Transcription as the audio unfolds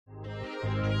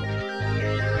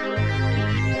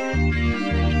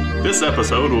This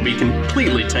episode will be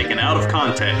completely taken out of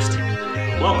context.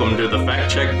 Welcome to the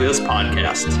Fact Check This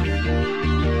podcast.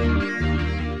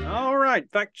 All right,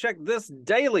 Fact Check This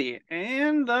daily.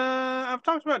 And I've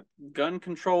talked about gun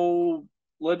control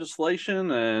legislation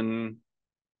and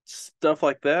stuff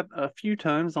like that a few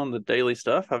times on the daily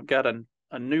stuff. I've got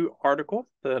a new article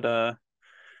that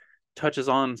touches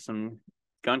on some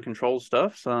gun control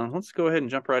stuff. So let's go ahead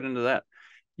and jump right into that.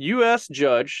 U.S.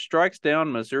 judge strikes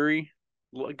down Missouri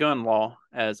gun law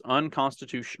as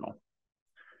unconstitutional.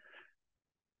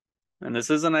 And this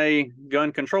isn't a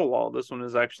gun control law. This one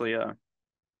is actually kind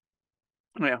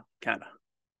of.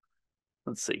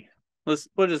 Let's see.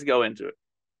 We'll just go into it.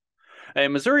 A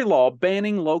Missouri law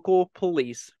banning local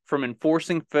police from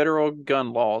enforcing federal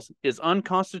gun laws is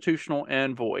unconstitutional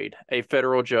and void, a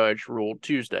federal judge ruled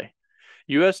Tuesday.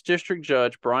 U.S. District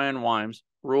Judge Brian Wimes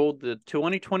ruled the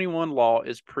 2021 law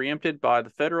is preempted by the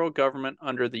federal government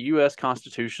under the U.S.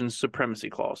 Constitution's Supremacy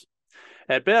Clause.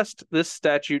 At best, this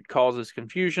statute causes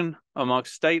confusion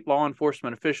amongst state law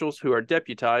enforcement officials who are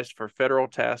deputized for federal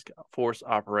task force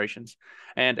operations,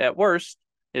 and at worst,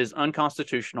 is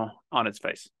unconstitutional on its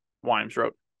face, Wimes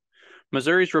wrote.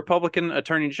 Missouri's Republican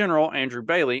Attorney General Andrew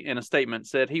Bailey, in a statement,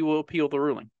 said he will appeal the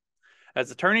ruling. As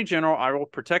Attorney General, I will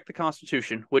protect the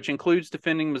Constitution, which includes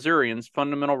defending Missourians'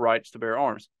 fundamental rights to bear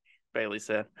arms, Bailey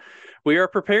said. We are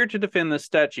prepared to defend this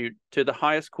statute to the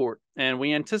highest court, and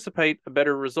we anticipate a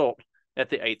better result at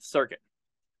the Eighth Circuit.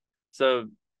 So,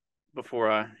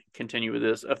 before I continue with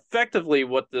this, effectively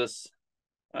what this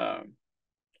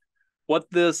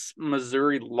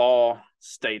Missouri law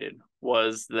stated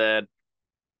was that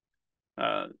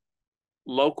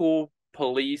local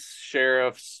police,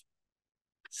 sheriffs,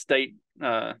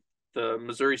 the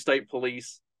Missouri State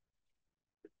Police,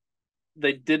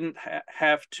 they didn't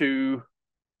have to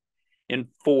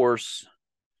enforce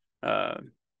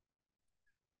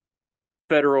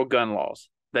federal gun laws.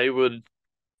 They would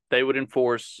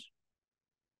enforce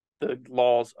the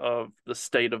laws of the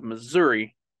state of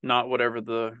Missouri, not whatever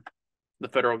the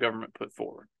federal government put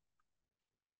forward.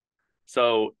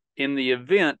 So in the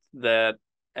event that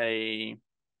a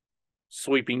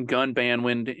sweeping gun ban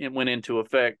went into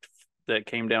effect that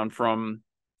came down from,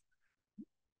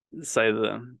 say,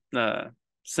 the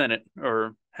Senate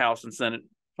or House and Senate,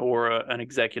 or an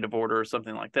executive order or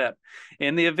something like that.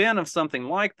 In the event of something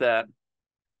like that,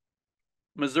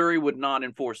 Missouri would not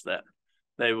enforce that.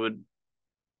 They would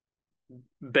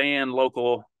ban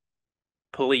local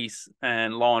police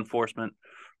and law enforcement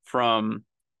from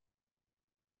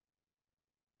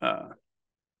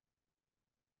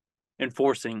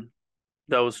enforcing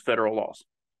those federal laws.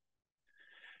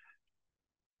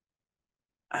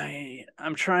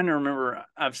 I'm trying to remember.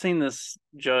 I've seen this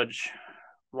Judge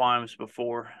Wimes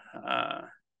before.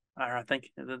 I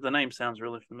think the name sounds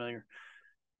really familiar.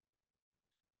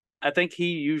 I think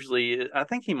he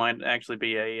might actually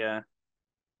be an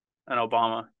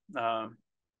Obama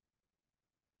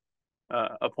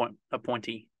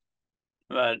appointee.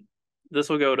 But this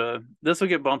will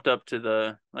get bumped up to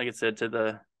the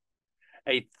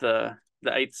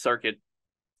Eighth Circuit,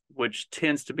 which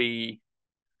tends to be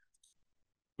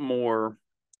more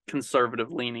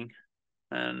conservative leaning,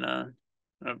 and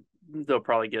they'll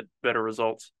probably get better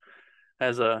results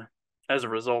as a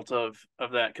result of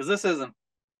that, because this isn't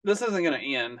going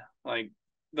to end. Like,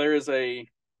 there is a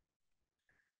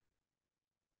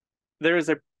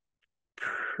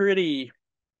pretty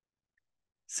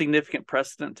significant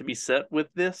precedent to be set with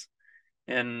this,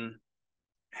 and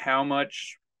how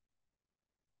much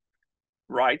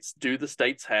rights do the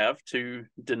states have to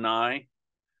deny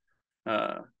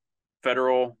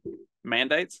federal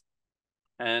mandates.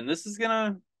 And this is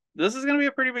gonna be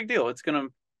a pretty big deal. It's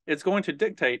going to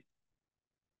dictate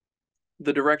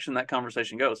the direction that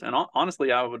conversation goes. And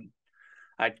honestly, I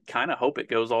kind of hope it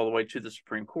goes all the way to the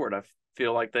Supreme Court. I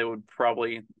feel like they would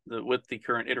probably, with the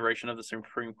current iteration of the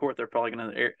Supreme Court, they're probably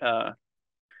going to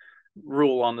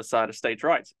rule on the side of states'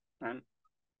 rights and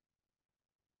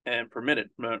permit it.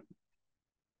 But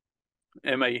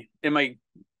it may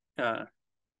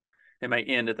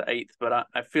end at the 8th, but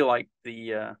I feel like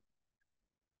the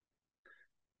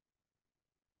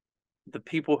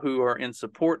people who are in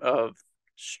support of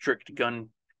strict gun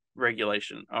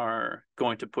regulation are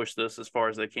going to push this as far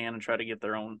as they can and try to get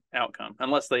their own outcome,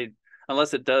 unless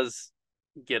it does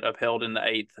get upheld in the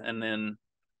 8th, and then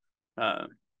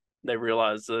they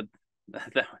realize that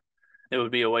it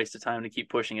would be a waste of time to keep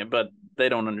pushing it. But they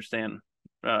don't understand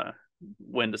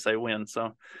when to say when,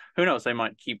 so who knows, they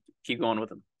might keep going with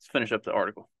them. Let's finish up the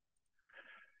article.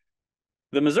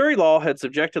 The Missouri law had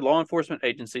subjected law enforcement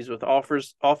agencies with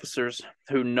officers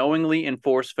who knowingly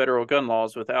enforce federal gun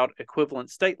laws without equivalent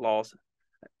state laws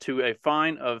to a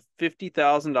fine of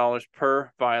 $50,000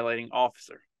 per violating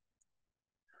officer.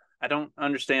 I don't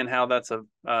understand how that's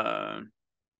a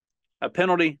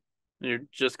penalty. You're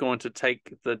just going to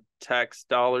take the tax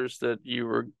dollars that you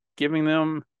were giving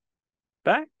them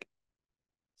back.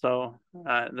 So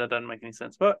that doesn't make any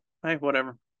sense. But hey,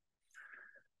 whatever.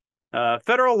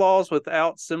 Federal laws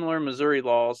without similar Missouri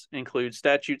laws include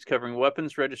statutes covering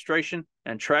weapons registration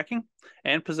and tracking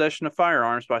and possession of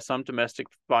firearms by some domestic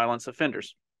violence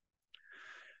offenders.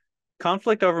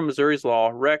 Conflict over Missouri's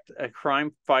law wrecked a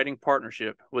crime-fighting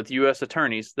partnership with U.S.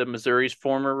 attorneys that Missouri's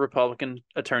former Republican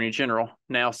Attorney General,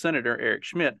 now Senator Eric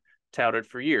Schmitt, touted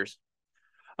for years.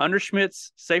 Under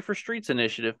Schmitt's Safer Streets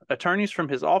initiative, attorneys from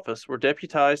his office were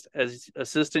deputized as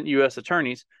assistant U.S.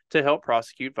 attorneys to help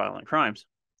prosecute violent crimes.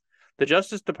 The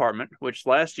Justice Department, which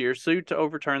last year sued to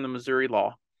overturn the Missouri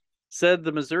law, said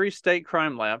the Missouri State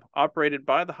Crime Lab, operated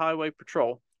by the Highway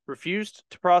Patrol, refused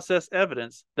to process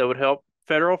evidence that would help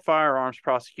federal firearms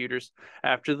prosecutors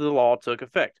after the law took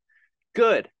effect.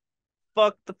 Good.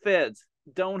 Fuck the feds.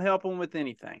 Don't help them with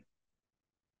anything.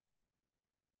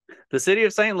 The city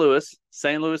of St.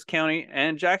 Louis County,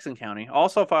 and Jackson County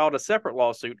also filed a separate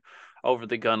lawsuit over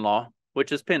the gun law,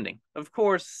 which is pending. Of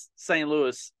course, St.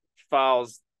 Louis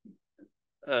files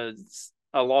a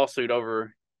lawsuit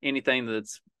over anything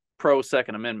that's pro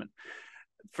Second Amendment.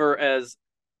 For as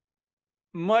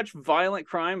much violent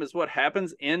crime as what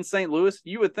happens in St. Louis,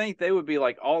 you would think they would be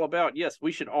like all about, yes,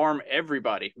 we should arm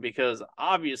everybody because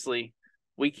obviously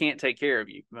we can't take care of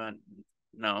you. But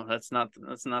no, that's not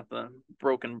the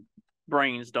broken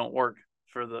brains don't work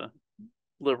for the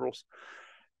liberals.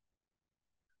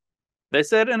 They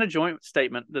said in a joint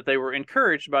statement that they were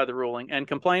encouraged by the ruling and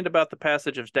complained about the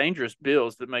passage of dangerous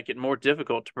bills that make it more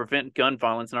difficult to prevent gun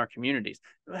violence in our communities.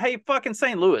 Hey, fucking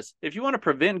St. Louis, if you want to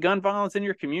prevent gun violence in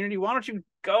your community, why don't you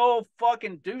go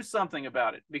fucking do something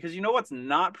about it? Because you know what's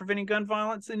not preventing gun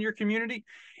violence in your community?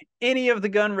 Any of the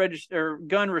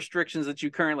gun restrictions that you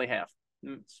currently have.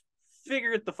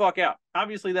 Figure it the fuck out.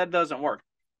 Obviously, that doesn't work.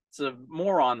 It's a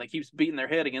moron that keeps beating their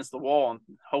head against the wall and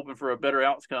hoping for a better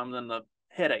outcome than the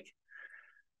headache.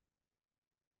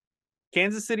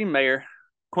 Kansas City Mayor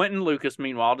Quentin Lucas,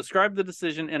 meanwhile, described the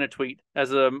decision in a tweet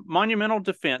as a monumental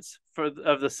defense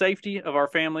of the safety of our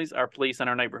families, our police, and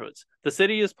our neighborhoods. The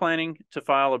city is planning to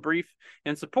file a brief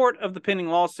in support of the pending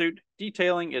lawsuit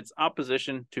detailing its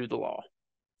opposition to the law.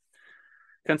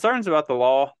 Concerns about the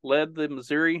law led the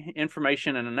Missouri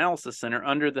Information and Analysis Center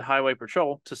under the Highway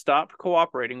Patrol to stop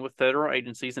cooperating with federal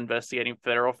agencies investigating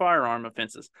federal firearm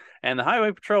offenses, and the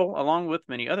Highway Patrol, along with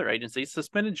many other agencies,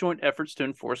 suspended joint efforts to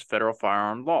enforce federal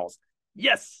firearm laws.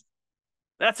 Yes,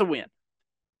 that's a win.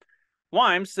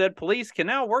 Wimes said police can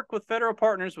now work with federal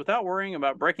partners without worrying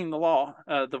about breaking the law,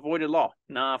 the voided law.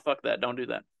 Nah, fuck that. Don't do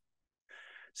that.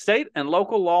 State and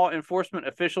local law enforcement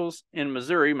officials in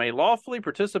Missouri may lawfully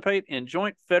participate in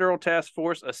joint federal task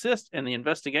force, assist in the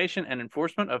investigation and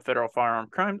enforcement of federal firearm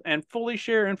crimes, and fully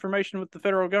share information with the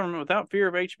federal government without fear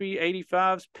of HB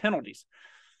 85's penalties.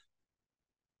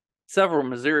 Several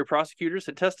Missouri prosecutors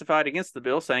had testified against the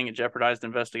bill, saying it jeopardized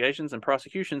investigations and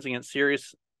prosecutions against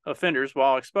serious offenders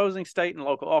while exposing state and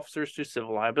local officers to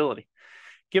civil liability.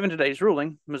 Given today's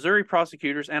ruling, Missouri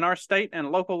prosecutors and our state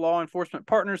and local law enforcement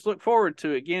partners look forward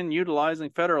to again utilizing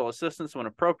federal assistance when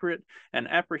appropriate and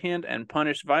apprehend and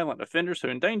punish violent offenders who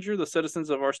endanger the citizens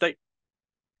of our state.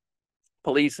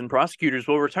 Police and prosecutors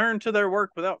will return to their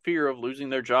work without fear of losing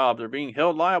their jobs or being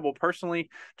held liable personally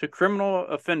to criminal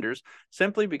offenders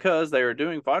simply because they are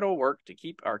doing vital work to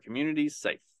keep our communities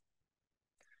safe.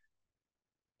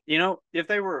 You know, if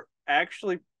they were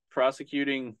actually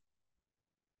prosecuting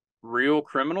real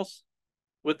criminals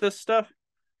with this stuff,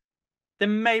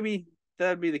 then maybe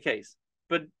that'd be the case.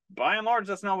 But by and large,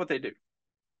 that's not what they do.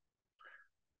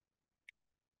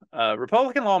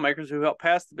 Republican lawmakers who helped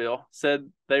pass the bill said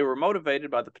they were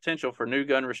motivated by the potential for new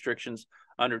gun restrictions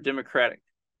under Democratic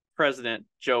President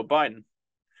Joe Biden,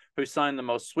 who signed the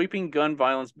most sweeping gun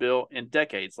violence bill in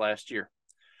decades last year.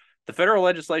 The federal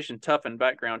legislation toughened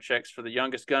background checks for the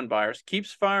youngest gun buyers,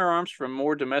 keeps firearms from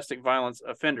more domestic violence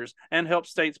offenders, and helps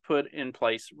states put in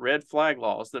place red flag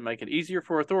laws that make it easier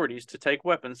for authorities to take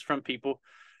weapons from people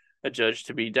adjudged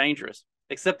to be dangerous.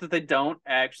 Except that they don't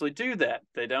actually do that.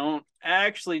 They don't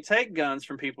actually take guns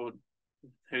from people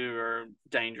who are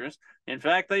dangerous. In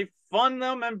fact, they fund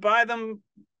them and buy them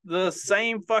the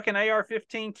same fucking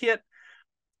AR-15 kit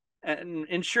and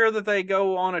ensure that they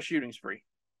go on a shooting spree.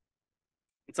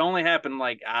 It's only happened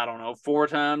 4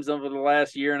 times over the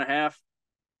last year and a half.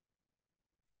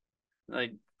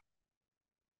 Like,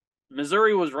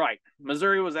 Missouri was right.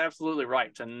 Missouri was absolutely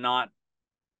right to not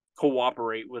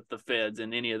cooperate with the feds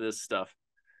in any of this stuff.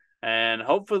 And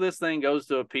hopefully this thing goes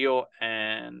to appeal,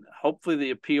 and hopefully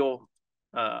the appeal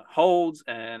holds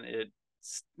and it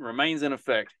remains in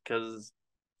effect, because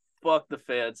fuck the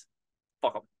feds.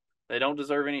 Fuck them. They don't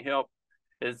deserve any help.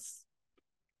 It's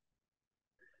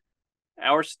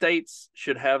our states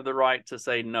should have the right to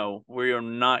say, no, we are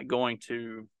not going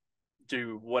to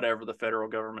do whatever the federal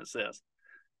government says.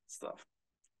 Stuff.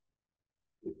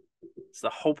 It's the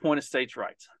whole point of states'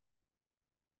 rights.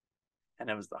 And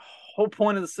that was the whole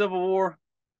point of the Civil War,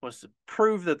 was to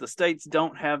prove that the states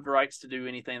don't have the rights to do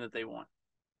anything that they want.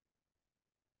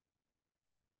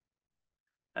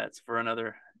 That's for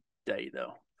another day,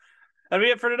 though. That'll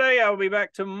be it for today. I will be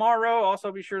back tomorrow.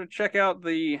 Also, be sure to check out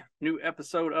the new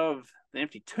episode of The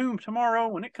Empty Tomb tomorrow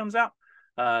when it comes out.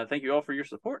 Thank you all for your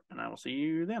support, and I will see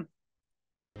you then.